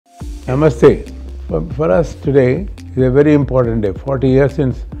Namaste. For us today is a very important day. 40 years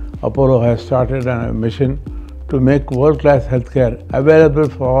since Apollo has started on a mission to make world-class healthcare available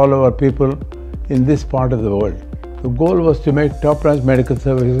for all our people in this part of the world. The goal was to make top-notch medical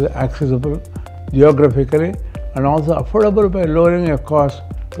services accessible geographically and also affordable by lowering a cost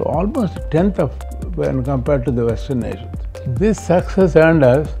to almost a tenth of when compared to the Western nations. This success earned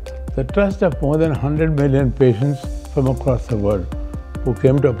us the trust of more than 100 million patients from across the world who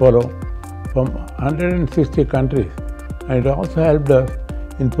came to Apollo from 160 countries, and it also helped us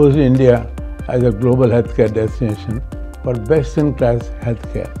in positioning India as a global healthcare destination for best-in-class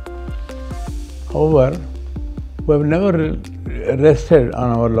healthcare. However, we have never rested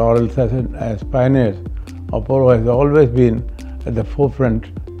on our laurels as pioneers. Apollo has always been at the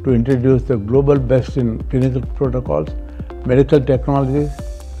forefront to introduce the global best in clinical protocols, medical technologies,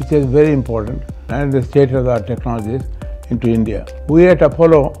 which is very important, and the state-of-the-art technologies into India. We at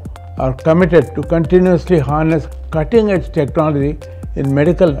Apollo are committed to continuously harness cutting-edge technology in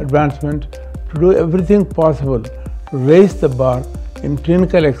medical advancement to do everything possible to raise the bar in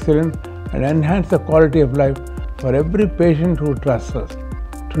clinical excellence and enhance the quality of life for every patient who trusts us.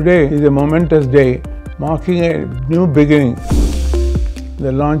 Today is a momentous day marking a new beginning.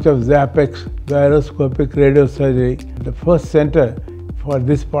 The launch of ZAP-X Gyroscopic Radiosurgery, the first center for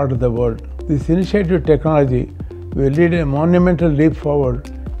this part of the world. This initiative technology will lead a monumental leap forward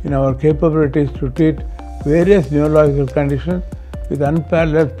in our capabilities to treat various neurological conditions with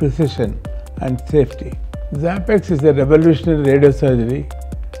unparalleled precision and safety. ZAP-X is a revolutionary radiosurgery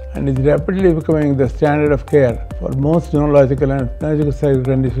and is rapidly becoming the standard of care for most neurological and neurological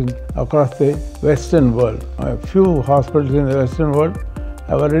surgical conditions across the Western world. A few hospitals in the Western world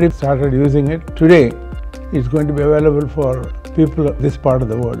have already started using it. Today, it's going to be available for people of this part of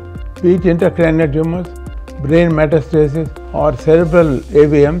the world. Be it intracranial tumors, brain metastasis, or cerebral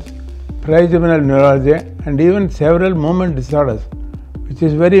AVMs, trigeminal neuralgia, and even several movement disorders, which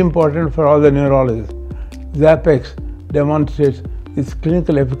is very important for all the neurologists. ZAP-X demonstrates its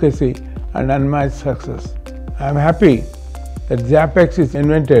clinical efficacy and unmatched success. I am happy that ZAP-X is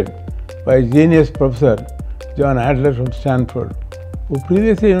invented by a genius professor, John Adler from Stanford, who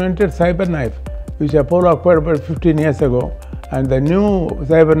previously invented CyberKnife, which Apollo acquired about 15 years ago, and the new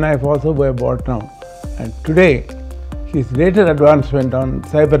CyberKnife also we have bought now. And today, his later advancement on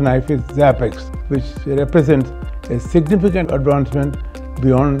CyberKnife is ZAP-X, which represents a significant advancement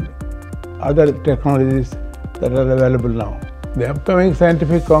beyond other technologies that are available now. The upcoming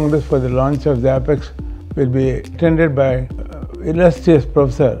scientific congress for the launch of ZAP-X will be attended by illustrious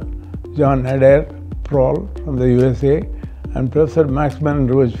Professor John Adair Prohl from the USA and Professor Maxman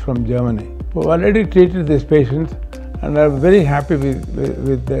Rouge from Germany, who have already treated these patients and are very happy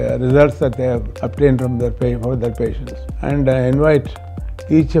with the results that they have obtained from their patients. And I invite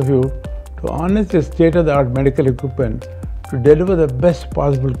each of you to harness the state-of-the-art medical equipment to deliver the best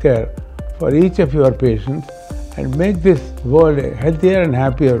possible care for each of your patients and make this world a healthier and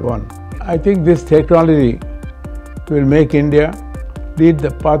happier one. I think this technology will make India lead the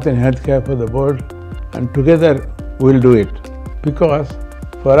path in healthcare for the world, and together we'll do it. Because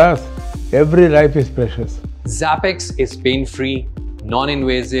for us, every life is precious. ZAP-X is pain-free,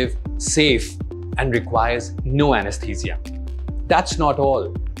 non-invasive, safe, and requires no anesthesia. That's not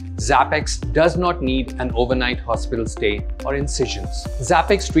all. ZAP-X does not need an overnight hospital stay or incisions.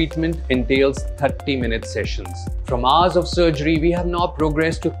 ZAP-X treatment entails 30-minute sessions. From hours of surgery, we have now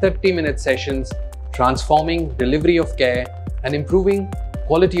progressed to 30-minute sessions, transforming delivery of care and improving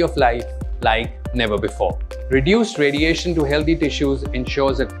quality of life like never before. Reduced radiation to healthy tissues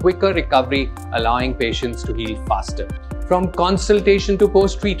ensures a quicker recovery, allowing patients to heal faster. From consultation to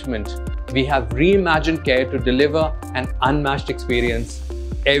post-treatment, we have reimagined care to deliver an unmatched experience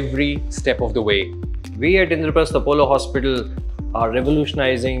every step of the way. We at Indraprastha Apollo Hospital are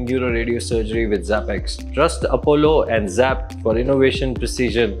revolutionizing neuroradiosurgery with ZAP-X. Trust Apollo and ZAP for innovation,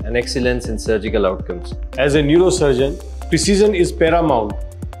 precision, and excellence in surgical outcomes. As a neurosurgeon, precision is paramount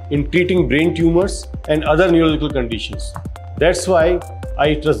in treating brain tumors and other neurological conditions. That's why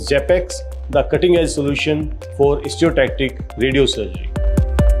I trust ZAP-X, the cutting-edge solution for osteotactic radiosurgery.